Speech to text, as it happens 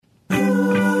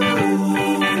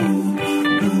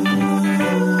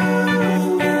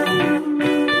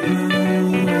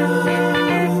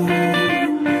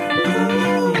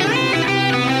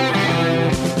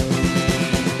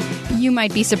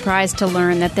might be surprised to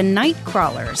learn that the night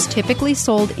crawlers typically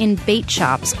sold in bait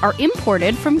shops are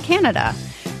imported from Canada.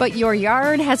 But your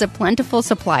yard has a plentiful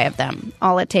supply of them.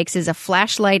 All it takes is a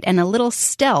flashlight and a little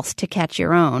stealth to catch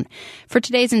your own. For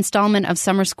today's installment of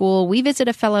Summer School, we visit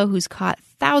a fellow who's caught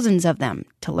thousands of them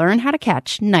to learn how to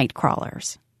catch night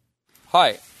crawlers.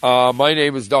 Hi, my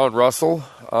name is Don Russell.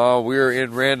 We're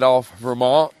in Randolph,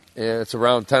 Vermont. It's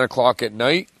around 10 o'clock at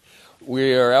night.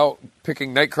 We are out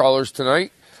picking night crawlers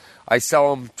tonight. I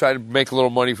sell them, try to make a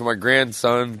little money for my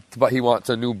grandson, but he wants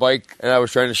a new bike, and I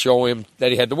was trying to show him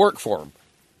that he had to work for him.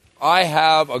 I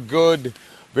have a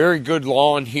very good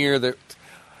lawn here that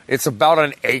it's about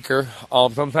an acre.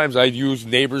 Sometimes I use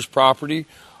neighbors' property,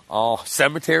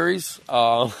 cemeteries,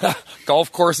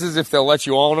 golf courses if they'll let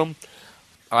you own them.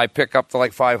 I pick up to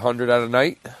like 500 at a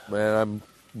night, and I'm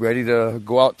ready to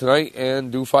go out tonight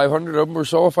and do 500 of them or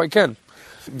so if I can.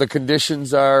 The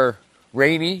conditions are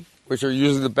rainy, which are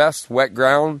usually the best, wet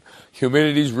ground,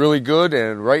 humidity's really good,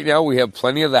 and right now we have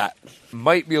plenty of that.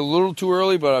 Might be a little too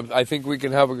early, but I think we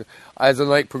can as the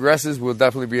night progresses, we'll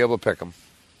definitely be able to pick them.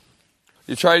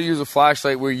 You try to use a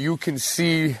flashlight where you can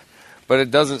see, but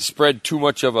it doesn't spread too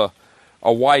much of a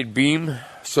wide beam,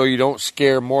 so you don't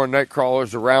scare more night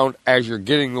crawlers around as you're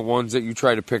getting the ones that you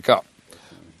try to pick up.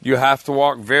 You have to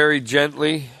walk very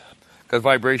gently, because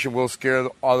vibration will scare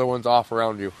the other ones off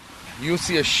around you. You'll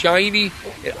see a shiny,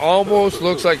 it almost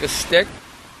looks like a stick.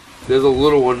 There's a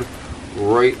little one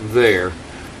right there,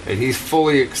 and he's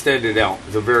fully extended out.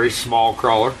 It's a very small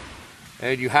crawler.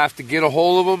 And you have to get a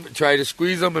hold of them, and try to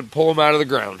squeeze them and pull them out of the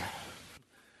ground.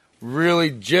 Really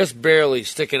just barely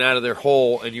sticking out of their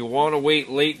hole, and you want to wait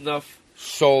late enough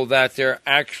so that they're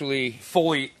actually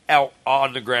fully out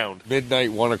on the ground.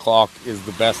 Midnight, 1 o'clock is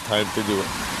the best time to do it.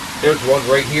 There's one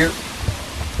right here.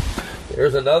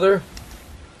 There's another.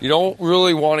 You don't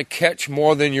really want to catch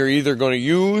more than you're either going to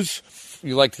use.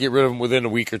 You like to get rid of them within a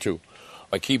week or two.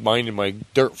 I keep mine in my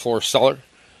dirt floor cellar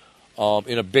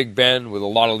in a big bin with a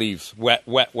lot of leaves, wet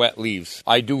leaves.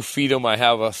 I do feed them. I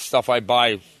have stuff I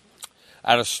buy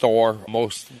at a store.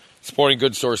 Most sporting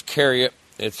goods stores carry it.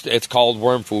 It's called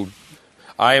worm food.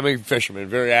 I am a fisherman,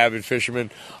 very avid fisherman.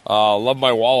 Love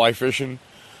my walleye fishing.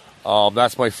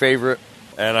 That's my favorite.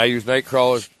 And I use night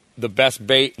crawlers. The best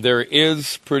bait there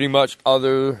is pretty much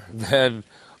other than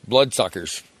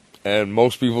bloodsuckers. And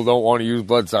most people don't want to use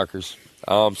bloodsuckers.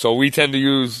 So we tend to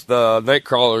use the night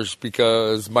crawlers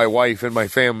because my wife and my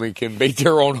family can bait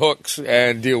their own hooks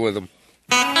and deal with them.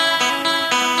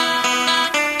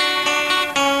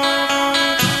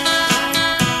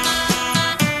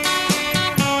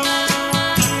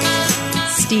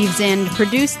 Steve Zind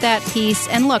produced that piece.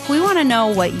 And look, we want to know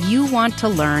what you want to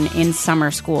learn in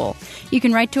summer school. You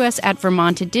can write to us at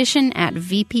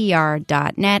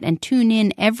vermontedition@vpr.net and tune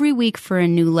in every week for a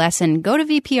new lesson. Go to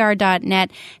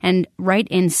vpr.net and write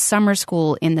in summer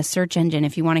school in the search engine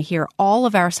if you want to hear all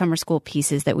of our summer school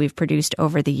pieces that we've produced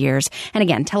over the years. And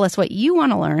again, tell us what you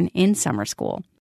want to learn in summer school.